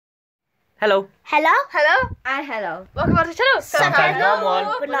Hello. Hello. Hello. And hello. Welcome back to the channel. Sometimes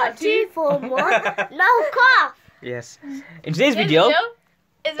normal, but not too formal. No cough. Yes. In today's video.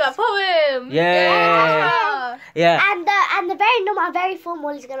 Is my poem. Yeah. Yeah. And the very normal, very formal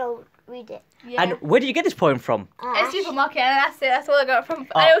is gonna read it. Yeah. And where did you get this poem from? It's supermarket, and that's it. That's all I got from.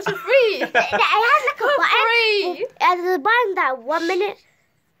 And it was for free. It has like a button. Free. And the button that 1 minute,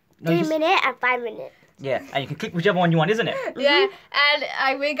 No, 3 just- minutes, and 5 minutes. Yeah, and you can click whichever one you want, isn't it? Yeah,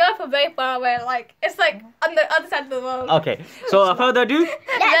 and we go from very far away. Like it's like on the other side of the world. Okay. So without further ado,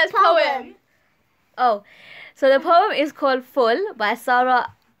 Let's poem. Oh, so the poem is called Full by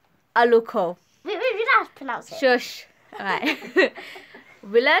Sarah Aluko. We don't have to pronounce it. Shush. Alright.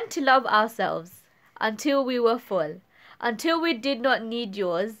 We learned to love ourselves until we were full, until we did not need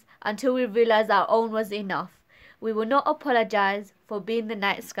yours, until we realized our own was enough. We will not apologize for being the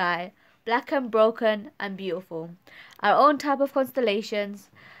night sky, black and broken and beautiful. Our own type of constellations.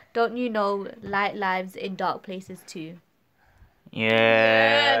 Don't you know light lives in dark places too?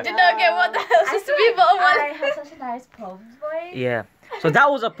 yeah. Did not get what the hell is to be bottom I one. have such a nice poems voice. Yeah. So that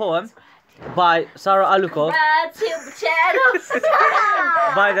was a poem by Sarah Aluko. YouTube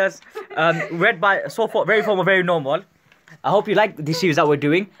channel. By this, read by very formal, very normal. I hope you like the series that we're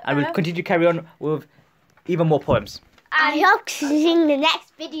doing, and we'll continue to carry on with even more poems. I hope to see you in the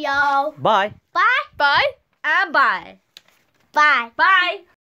next video. Bye. Bye. Bye. And bye. Bye. Bye.